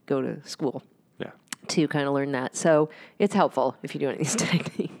we go to school. Yeah. To kind of learn that. So it's helpful if you do any of these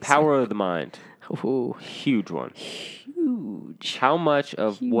techniques. Power of the mind. Ooh. Huge one. Huge. How much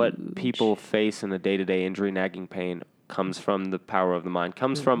of what people face in the day-to-day injury, nagging pain comes from the power of the mind,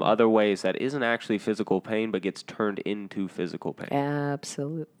 comes from other ways that isn't actually physical pain but gets turned into physical pain?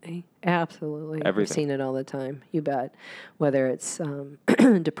 Absolutely. Everything. I've seen it all the time. You bet. Whether it's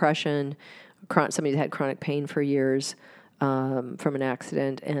depression, somebody's had chronic pain for years from an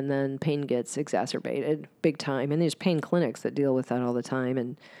accident, and then pain gets exacerbated big time. And there's pain clinics that deal with that all the time.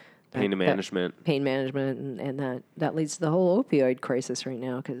 And pain management, and that leads to the whole opioid crisis right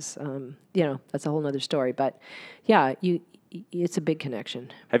now because, that's a whole other story. But, yeah, it's a big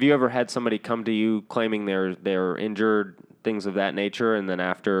connection. Have you ever had somebody come to you claiming they're injured, things of that nature, and then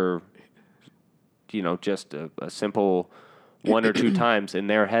after, just a simple one or two times in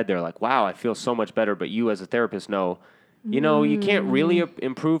their head, they're like, wow, I feel so much better. But you as a therapist know, you can't really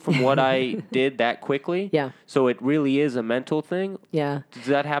improve from what I did that quickly. Yeah. So it really is a mental thing. Yeah. Does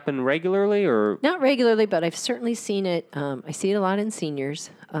that happen regularly or? Not regularly, but I've certainly seen it. I see it a lot in seniors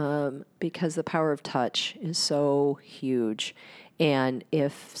because the power of touch is so huge. And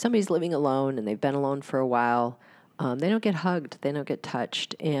if somebody's living alone and they've been alone for a while, they don't get hugged, they don't get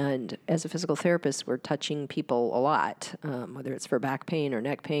touched. And as a physical therapist, we're touching people a lot, whether it's for back pain or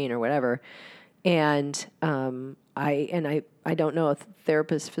neck pain or whatever. And I don't know a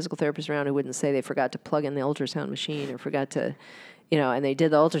physical therapist around who wouldn't say they forgot to plug in the ultrasound machine or forgot to, and they did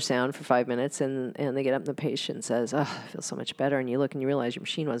the ultrasound for 5 minutes and they get up and the patient says, oh, I feel so much better. And you look and you realize your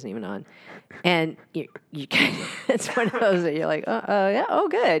machine wasn't even on. And you it's one of those that you're like, yeah, oh,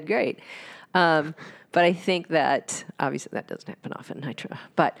 good, great. But I think that obviously that doesn't happen often,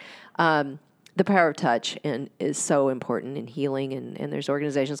 but the power of touch is so important in healing, and there's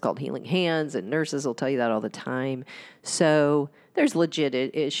organizations called Healing Hands, and nurses will tell you that all the time. So there's legit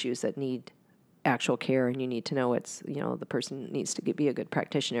issues that need actual care, and you need to know the person needs to be a good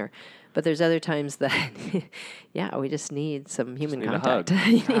practitioner. But there's other times that, yeah, we just need some human contact.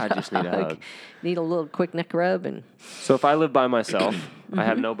 I just need a hug. Need a little quick neck rub. So if I live by myself, I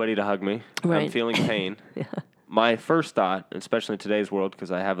have nobody to hug me. Right. I'm feeling pain. Yeah. My first thought, especially in today's world,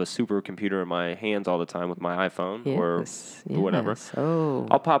 because I have a supercomputer in my hands all the time with my iPhone or whatever,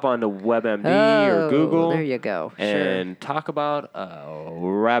 I'll pop onto WebMD or Google. There you go. And talk about a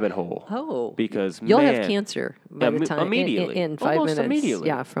rabbit hole. Oh. Because, you'll have cancer by the time. Immediately. In 5 Almost minutes. Immediately.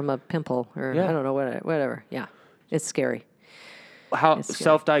 Yeah, from a pimple or I don't know, whatever. Yeah. It's scary. How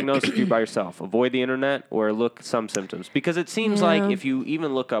self-diagnose if you're by yourself? Avoid the internet or look some symptoms? Because it seems like if you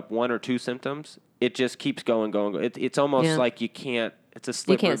even look up one or two symptoms, it just keeps going. It's almost like you can't. It's a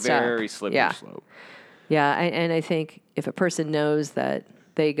slippery, very slippery slope. Yeah, and I think if a person knows that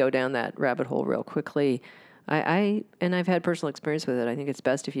they go down that rabbit hole real quickly, I've had personal experience with it. I think it's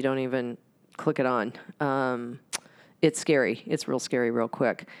best if you don't even click it on. It's scary. It's real scary real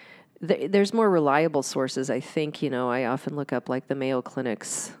quick. There's more reliable sources. I think, I often look up like the Mayo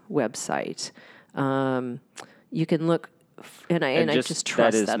Clinic's website. You can look, and I just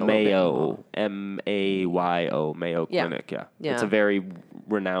trust that a little Mayo, bit. Mayo, Mayo Clinic. Yeah. It's a very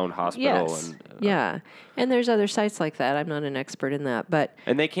renowned hospital. Yes. And there's other sites like that. I'm not an expert in that, but.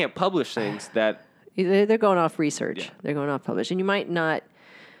 And they can't publish things that. They're going off research. Yeah. They're going off published. And you might not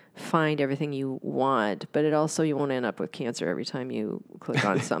find everything you want, but you won't end up with cancer every time you click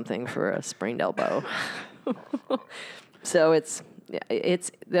on something for a sprained elbow. So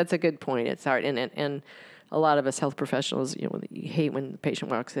that's a good point. It's hard, and a lot of us health professionals, you hate when the patient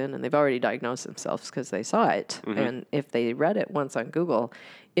walks in and they've already diagnosed themselves because they saw it, and if they read it once on Google,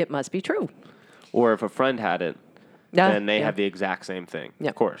 it must be true. Or if a friend had it, then they have the exact same thing.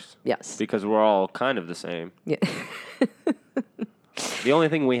 Yep. Of course. Yes. Because we're all kind of the same. Yeah. The only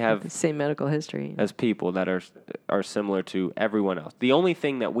thing we have same medical history as people that are similar to everyone else. The only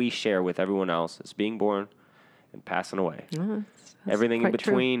thing that we share with everyone else is being born and passing away. That's everything in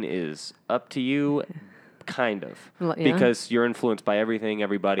between is up to you, kind of, because you're influenced by everything,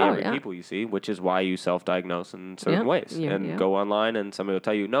 everybody, people you see, which is why you self-diagnose in certain ways and go online and somebody will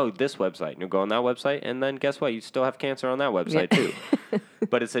tell you, no, this website, and you'll go on that website, and then guess what? You still have cancer on that website too.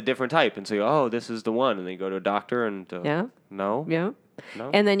 But it's a different type, and so you go, oh, this is the one, and then you go to a doctor and no.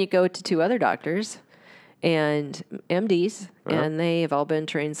 And then you go to two other doctors and MDs, and they have all been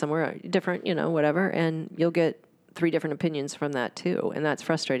trained somewhere different, whatever, and you'll get 3 different opinions from that too, and that's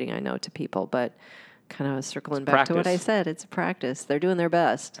frustrating, I know, to people, but kind of circling back to what I said, it's a practice. They're doing their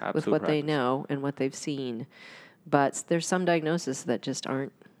best with what they know and what they've seen, but there's some diagnoses that just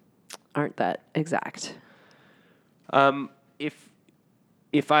aren't that exact.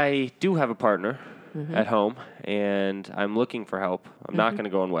 If I do have a partner at home and I'm looking for help, I'm not going to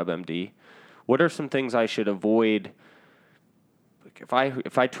go on WebMD. What are some things I should avoid?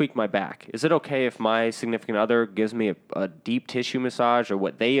 If I tweak my back, is it okay if my significant other gives me a deep tissue massage or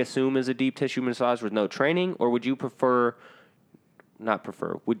what they assume is a deep tissue massage with no training? Or would you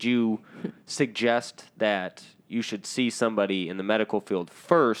would you suggest that you should see somebody in the medical field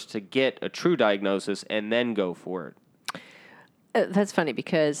first to get a true diagnosis and then go for it? That's funny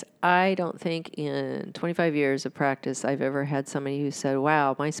because I don't think in 25 years of practice I've ever had somebody who said,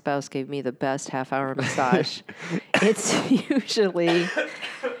 wow, my spouse gave me the best half-hour massage. It's usually,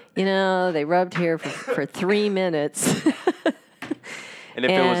 they rubbed here for 3 minutes.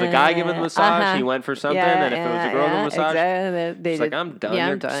 And if it was a guy giving the massage, he went for something. Yeah, and if it was a girl giving the massage, exactly. she's like, I'm done. Yeah,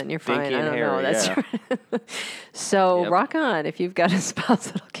 You're I'm done. You're fine. stinky I and don't hairy. know. That's Yeah. right. So Yep. rock on if you've got a spouse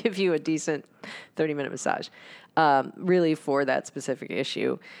that'll give you a decent 30-minute massage, really for that specific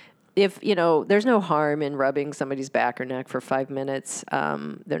issue. If, there's no harm in rubbing somebody's back or neck for 5 minutes.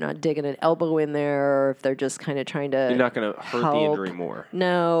 They're not digging an elbow in there, or if they're just kind of trying to You're not going to hurt the help. injury more.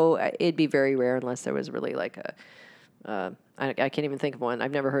 No, it'd be very rare unless there was really like I can't even think of one.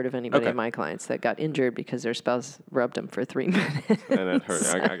 I've never heard of anybody of my clients that got injured because their spouse rubbed them for 3 minutes. And it hurt.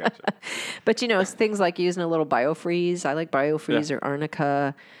 I got you. But, things like using a little BioFreeze. I like BioFreeze or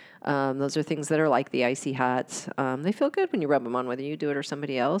Arnica. Those are things that are like the icy hots. They feel good when you rub them on, whether you do it or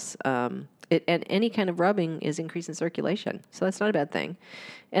somebody else. And any kind of rubbing is increasing circulation, so that's not a bad thing.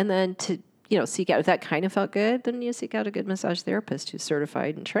 And then to seek out, if that kind of felt good, then you seek out a good massage therapist who's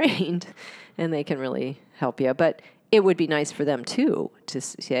certified and trained, and they can really help you. But it would be nice for them too to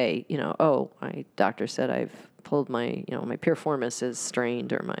say, oh, my doctor said I've pulled my, my piriformis is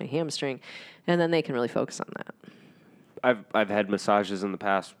strained or my hamstring, and then they can really focus on that. I've had massages in the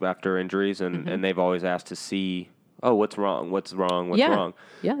past after injuries, and they've always asked to see, oh, what's wrong? What's wrong? What's wrong?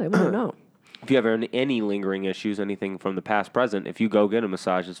 Yeah, they want to know. If you have any lingering issues, anything from the past, present, if you go get a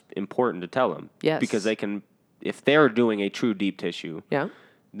massage, it's important to tell them. Yes. Because they can, if they're doing a true deep tissue, Yeah.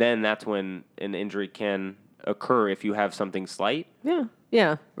 then that's when an injury can occur if you have something slight. Yeah.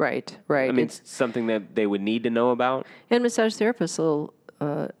 Yeah. Right. Right. I mean, it's something that they would need to know about. And massage therapists will,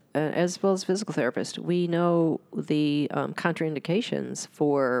 as well as physical therapists, we know the contraindications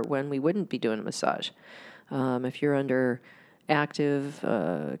for when we wouldn't be doing a massage. If you're under active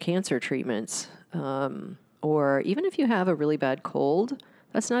cancer treatments, or even if you have a really bad cold,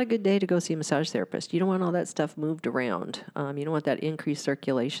 that's not a good day to go see a massage therapist. You don't want all that stuff moved around. You don't want that increased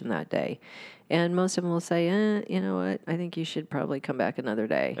circulation that day. And most of them will say, you know what, I think you should probably come back another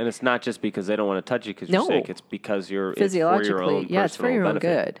day. And it's not just because they don't want to touch you because you're sick. It's because physiologically, it's for your own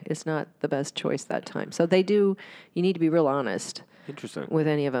good. It's not the best choice that time. So you need to be real honest. Interesting. With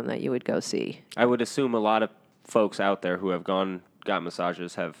any of them that you would go see. I would assume a lot of folks out there who have got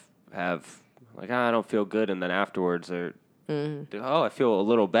massages have like, I don't feel good, and then afterwards they're, I feel a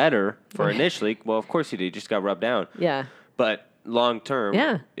little better for initially. Well, of course you do. You just got rubbed down. Yeah. But long term,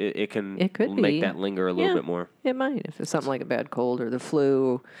 it could make that linger a little bit more. It might. If it's something like a bad cold or the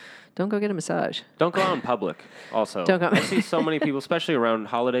flu, don't go get a massage. Don't go out in public. Also, Don't go. I see so many people, especially around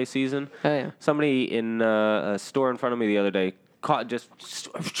holiday season. Oh yeah. Somebody in a store in front of me the other day caught just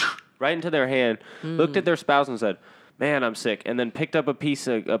right into their hand, looked at their spouse and said, "Man, I'm sick," and then picked up a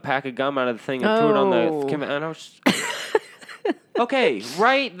pack of gum out of the thing and threw it on the. And I was okay,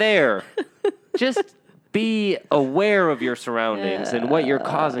 right there. Just be aware of your surroundings and what you're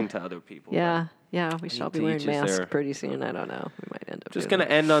causing to other people. Yeah. Yeah, we should all be wearing each his masks their. pretty soon. I don't know. We might end up Just doing going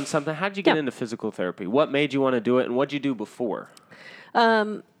to end on something. How did you get into physical therapy? What made you want to do it, and what did you do before?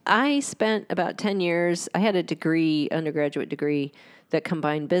 I spent about 10 years. I had a degree, undergraduate degree, that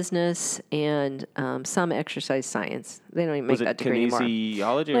combined business and some exercise science. They don't even make that degree anymore.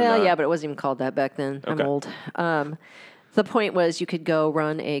 Kinesiology or Well, not? yeah, but it wasn't even called that back then. Okay. I'm old. The point was you could go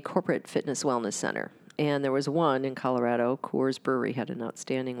run a corporate fitness wellness center. And there was one in Colorado. Coors Brewery had an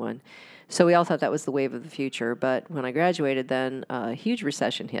outstanding one. So we all thought that was the wave of the future. But when I graduated, then a huge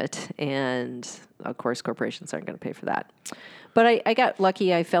recession hit. And, of course, corporations aren't going to pay for that. But I got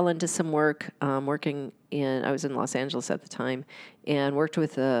lucky. I fell into some work I was in Los Angeles at the time, and worked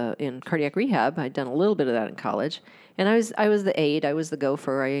with in cardiac rehab. I'd done a little bit of that in college. And I was the aide. I was the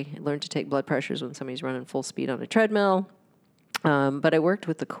gopher. I learned to take blood pressures when somebody's running full speed on a treadmill. But I worked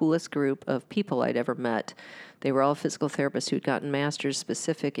with the coolest group of people I'd ever met. They were all physical therapists who'd gotten masters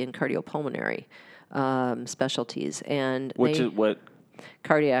specific in cardiopulmonary specialties. And What?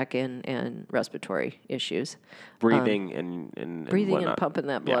 Cardiac and respiratory issues. Breathing and Breathing whatnot. and pumping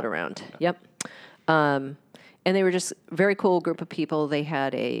that blood Yeah. around. Yep. And they were just a very cool group of people. They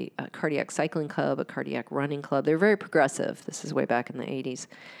had a cardiac cycling club, a cardiac running club. They were very progressive. This is way back in the 80s.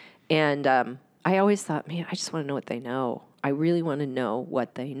 And I always thought, man, I just want to know what they know. I really want to know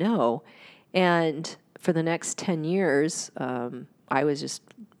what they know. And for the next 10 years, I was just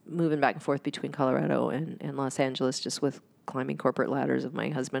moving back and forth between Colorado and Los Angeles, just with climbing corporate ladders of my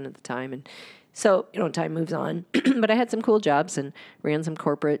husband at the time. And so, time moves on. But I had some cool jobs and ran some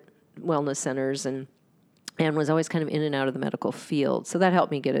corporate wellness centers and was always kind of in and out of the medical field. So that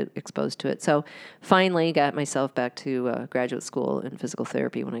helped me get exposed to it. So finally got myself back to graduate school in physical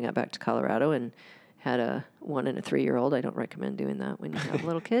therapy when I got back to Colorado, and had a 1 and a 3-year-old. I don't recommend doing that when you have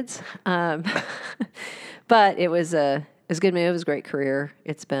little kids. But it was It's a good move. It's a great career.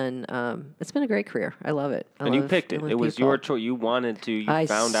 It's been a great career. I love it. And you picked it. It was your choice. You wanted to. You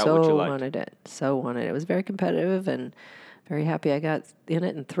found out what you liked. I wanted it. So wanted it. It was very competitive and very happy I got in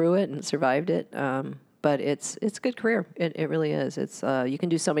it and through it and survived it. But it's a good career. It really is. It's you can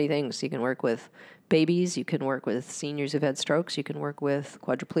do so many things. You can work with babies. You can work with seniors who've had strokes. You can work with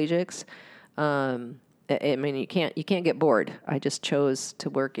quadriplegics. I mean, you can't get bored. I just chose to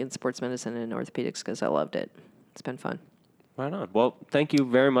work in sports medicine and orthopedics because I loved it. It's been fun. Right on. Well, thank you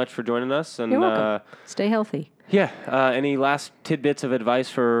very much for joining us. And you're welcome. Stay healthy. Yeah. Any last tidbits of advice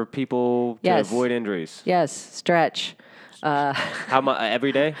for people to avoid injuries? Yes. Stretch. How much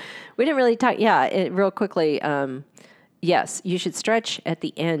every day? We didn't really talk. Yeah. Real quickly. Yes, you should stretch at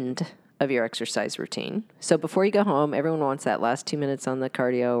the end of your exercise routine. So before you go home, everyone wants that last 2 minutes on the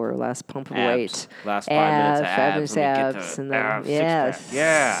cardio or last pump of weight. Last 5 minutes of abs. And then, yes.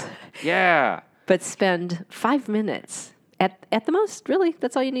 Yeah. But spend 5 minutes at the most, really,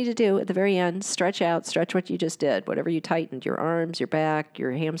 that's all you need to do at the very end. Stretch out, stretch what you just did. Whatever you tightened, your arms, your back,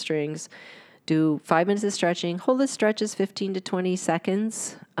 your hamstrings. Do 5 minutes of stretching. Hold the stretches 15 to 20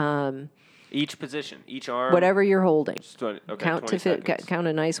 seconds. Each position, each arm. Whatever you're holding. Count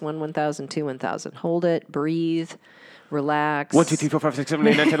a nice 1,000, 2, 1,000. Hold it, breathe, relax. 1, 2, 3, 4, 5, 6, 7,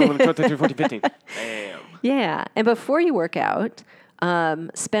 8, 9, 10, 11, 12, 13, 14, 15. Bam. Yeah. And before you work out,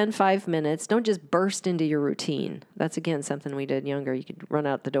 spend 5 minutes. Don't just burst into your routine. That's, again, something we did younger. You could run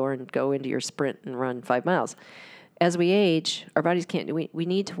out the door and go into your sprint and run 5 miles. As we age, our bodies can't do. We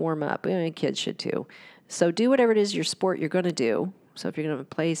need to warm up. Kids should too. So do whatever it is your sport you're going to do. So if you're going to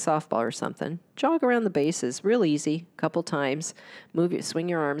play softball or something, jog around the bases, real easy, a couple times. Swing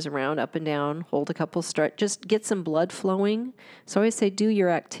your arms around, up and down, hold a couple stretch. Just get some blood flowing. So I always say do your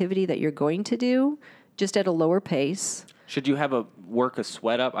activity that you're going to do, just at a lower pace. Should you have work a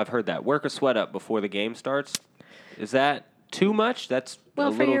sweat up? I've heard that. Work a sweat up before the game starts. Is that too much? That's a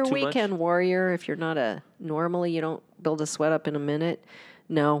little too much? Well, for your weekend warrior, if you're not normally you don't build a sweat up in a minute.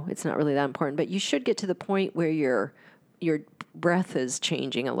 No, it's not really that important. But you should get to the point where your breath is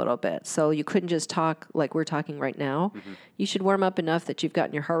changing a little bit. So you couldn't just talk like we're talking right now. Mm-hmm. You should warm up enough that you've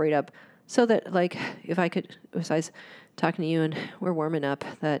gotten your heart rate up so that, like, if I was talking to you and we're warming up,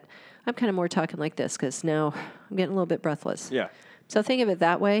 that I'm kind of more talking like this because now I'm getting a little bit breathless. Yeah. So think of it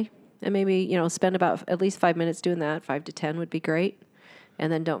that way and maybe, spend about at least 5 minutes doing that. 5 to 10 would be great.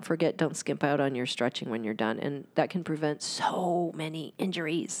 And then don't skimp out on your stretching when you're done. And that can prevent so many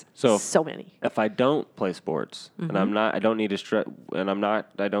injuries. So many. If I don't play sports and I don't need to stretch, and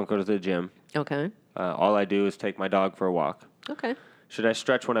I don't go to the gym. Okay. All I do is take my dog for a walk. Okay. Should I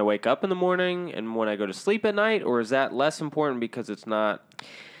stretch when I wake up in the morning and when I go to sleep at night, or is that less important because it's not?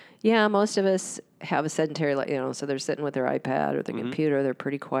 Yeah, most of us have a sedentary, so they're sitting with their iPad or the computer. They're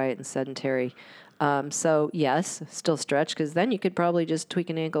pretty quiet and sedentary. So yes, still stretch because then you could probably just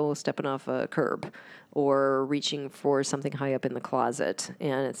tweak an ankle stepping off a curb or reaching for something high up in the closet,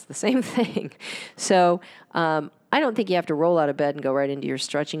 and it's the same thing. So I don't think you have to roll out of bed and go right into your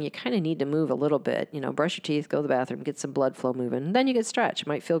stretching. You kind of need to move a little bit. Brush your teeth, go to the bathroom, get some blood flow moving, and then you get stretch. It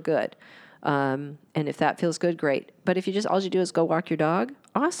might feel good. And if that feels good, great. But if all you do is go walk your dog,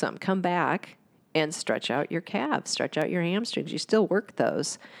 awesome. Come back and stretch out your calves, stretch out your hamstrings. You still work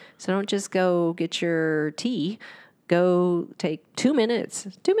those. So don't just go get your tea. Go take 2 minutes,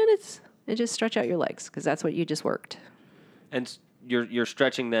 and just stretch out your legs because that's what you just worked. And your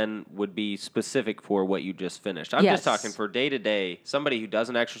stretching then would be specific for what you just finished. I'm just talking for day-to-day, somebody who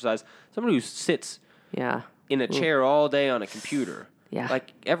doesn't exercise, somebody who sits in a chair all day on a computer. Yeah.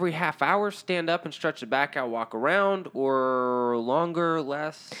 Like every half hour, stand up and stretch the back out, walk around, or longer,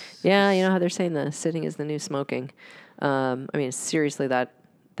 less? Yeah, you know how they're saying the sitting is the new smoking. Seriously, that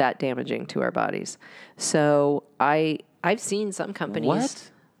damaging to our bodies. So I've seen some companies.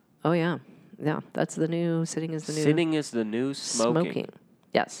 What? Oh yeah, that's the new sitting is the new. Sitting is the new smoking.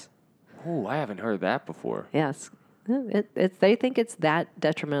 Yes. Oh, I haven't heard that before. Yes, they think it's that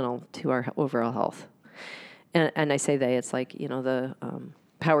detrimental to our overall health. And I say they, it's like, the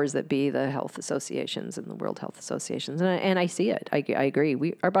powers that be, the health associations and the World Health Associations. And I see it. I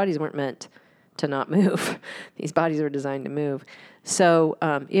agree. Our bodies weren't meant to not move. These bodies were designed to move. So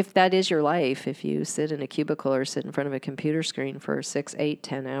if that is your life, if you sit in a cubicle or sit in front of a computer screen for 6, 8,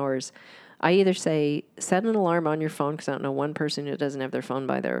 10 hours, I either say set an alarm on your phone, because I don't know one person who doesn't have their phone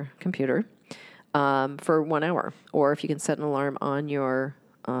by their computer, for 1 hour. Or if you can set an alarm on your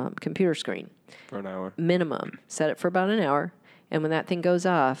computer screen. For an hour. Minimum. Set it for about an hour. And when that thing goes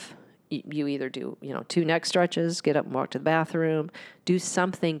off, you either do, 2 neck stretches, get up and walk to the bathroom, do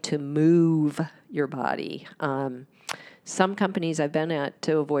something to move your body. Some companies I've been at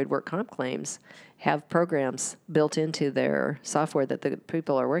to avoid work comp claims have programs built into their software that the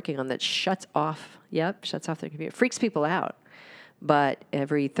people are working on that shuts off their computer, freaks people out. But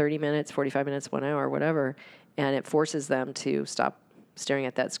every 30 minutes, 45 minutes, 1 hour, whatever, and it forces them to stop staring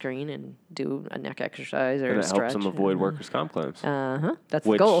at that screen and do a neck exercise or And a it stretch. helps them avoid workers' comp claims. That's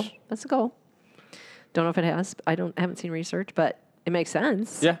the goal. That's the goal. Don't know if it has. I haven't seen research, but it makes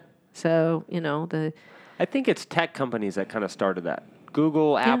sense. Yeah. So, I think it's tech companies that kind of started that.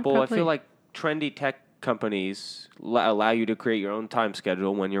 Google, Apple, probably. I feel like trendy tech companies allow you to create your own time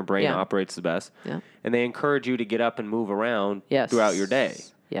schedule when your brain operates the best. Yeah. And they encourage you to get up and move around throughout your day.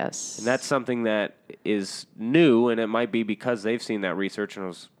 Yes. And that's something that is new, and it might be because they've seen that research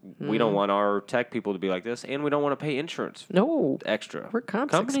and we don't want our tech people to be like this, and we don't want to pay insurance extra. Work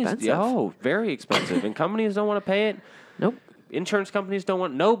comp's companies, expensive. Very expensive. And companies don't want to pay it. Nope. Insurance companies don't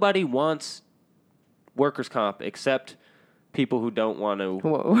want, nobody wants workers' comp except people who don't want to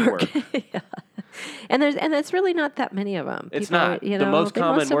work. Yeah. And that's really not that many of them. It's People not. are, The most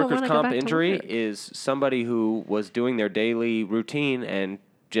common workers' wanna go comp back to injury work. is somebody who was doing their daily routine and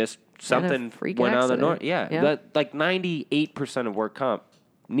just something freak went out of the norm. accident. Yeah. Yep. Like 98% of work comp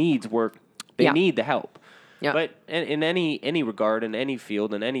needs work. They need the help. Yeah. But in any regard, in any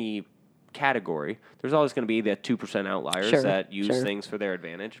field, in any category, there's always going to be the 2% outliers that use things for their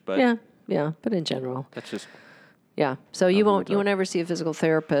advantage. But yeah. But in general, that's just So you won't ever see a physical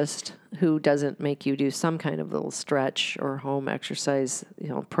therapist who doesn't make you do some kind of little stretch or home exercise,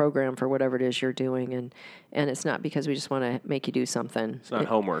 program for whatever it is you're doing, and it's not because we just want to make you do something. It's not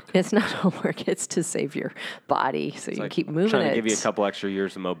homework. It's not homework. It's to save your body so you can keep moving. Trying to give you a couple extra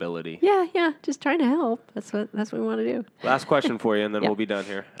years of mobility. Yeah, just trying to help. That's what we want to do. Last question for you, and then we'll be done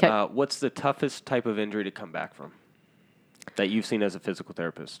here. 'Kay. What's the toughest type of injury to come back from that you've seen as a physical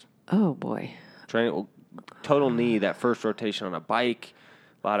therapist? Oh boy. Total knee, that first rotation on a bike,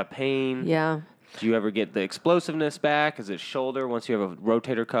 a lot of pain. Yeah. Do you ever get the explosiveness back? Is it shoulder once you have a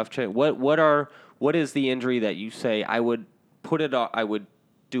rotator cuff change? What is the injury that you say I would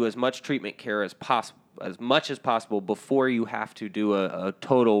do as much treatment care as much as possible before you have to do a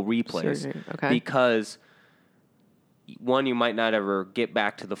total replace? Surgery. Okay. Because one, you might not ever get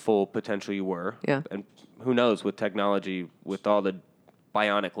back to the full potential you were. Yeah. And who knows, with technology, with all the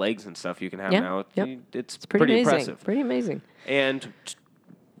bionic legs and stuff you can have now, it's pretty amazing. impressive. Pretty amazing. And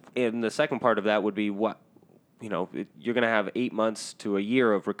the second part of that would be you're going to have 8 months to a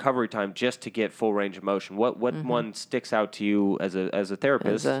year of recovery time just to get full range of motion. What one sticks out to you as a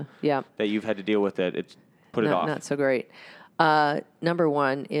therapist that you've had to deal with it off? Not so great. Number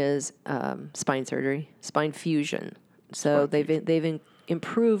one is spine surgery, spine fusion. So they've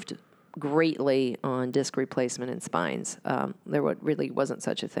improved greatly on disc replacement in spines. There really wasn't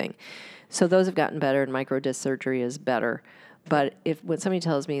such a thing. So those have gotten better, and microdisc surgery is better. But when somebody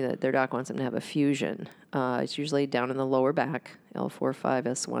tells me that their doc wants them to have a fusion, it's usually down in the lower back, L4, 5,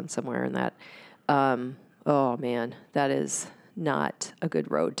 S1, somewhere in that. Oh man, that is not a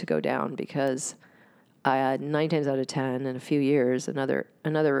good road to go down, because 9 times out of 10 in a few years,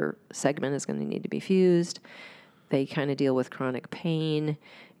 another segment is going to need to be fused. They kind of deal with chronic pain,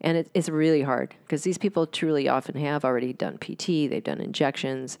 and it's really hard because these people truly often have already done PT, they've done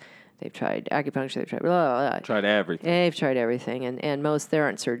injections, they've tried acupuncture, they've tried blah, blah, blah. Tried everything. They've tried everything, and there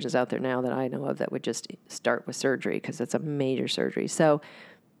aren't surgeons out there now that I know of that would just start with surgery, because it's a major surgery. So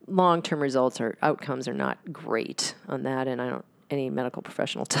long-term results or outcomes are not great on that, and any medical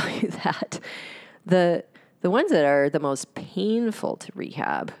professional will tell you that. The ones that are the most painful to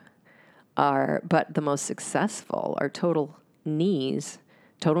rehab but the most successful are total knee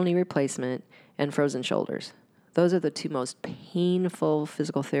replacement, and frozen shoulders. Those are the two most painful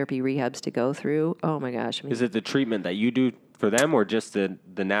physical therapy rehabs to go through. Oh my gosh. Is it the treatment that you do for them, or just the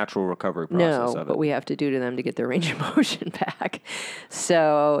natural recovery process of it? No, but we have to do to them to get their range of motion back.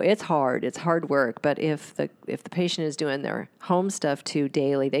 So it's hard. It's hard work. But if the patient is doing their home stuff too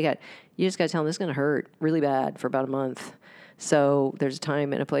daily, you just got to tell them this is going to hurt really bad for about a month. So there's a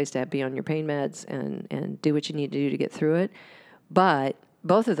time and a place to be on your pain meds and do what you need to do to get through it. But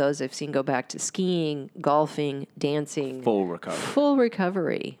both of those I've seen go back to skiing, golfing, dancing. Full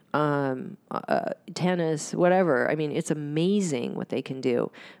recovery. Tennis, whatever. I mean, it's amazing what they can do.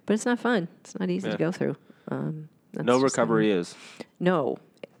 But it's not fun. It's not easy to go through. No recovery is. No.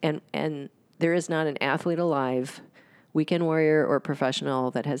 And there is not an athlete alive, weekend warrior or professional,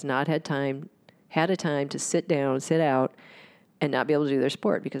 that has not had a time to sit down, sit out, and not be able to do their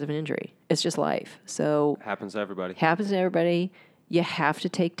sport because of an injury. It's just life. So happens to everybody. You have to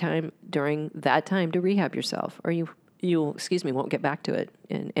take time during that time to rehab yourself, or you won't get back to it.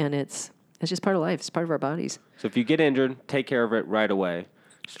 And it's It's just part of life. It's part of our bodies. So if you get injured, take care of it right away.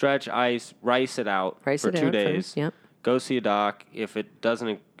 Stretch, ice, rice it out for 2 days. First. Yep. Go see a doc. If it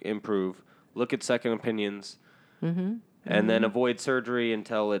doesn't improve, look at second opinions. And then avoid surgery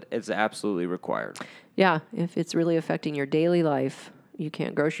until it is absolutely required. Yeah, if it's really affecting your daily life, you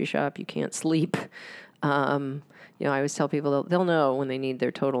can't grocery shop, you can't sleep. I always tell people they'll know when they need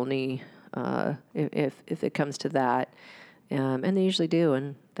their total knee if it comes to that. And they usually do,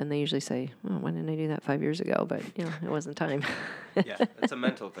 and then they usually say, "Oh, why didn't I do that 5 years ago?" But it wasn't time. Yeah, it's a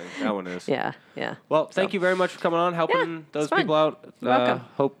mental thing. That one is. Yeah. Well, thank you very much for coming on, helping those fun. people out. You're welcome.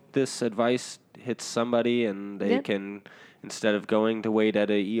 Hope this advice hits somebody and they can, instead of going to wait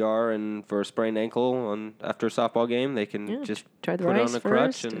at a ER and for a sprained ankle after a softball game, they can just try the put rice on a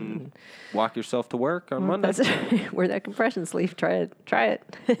crutch first and walk yourself to work on Monday. Wear that compression sleeve. Try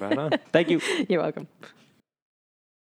it. Right on. Thank you. You're welcome.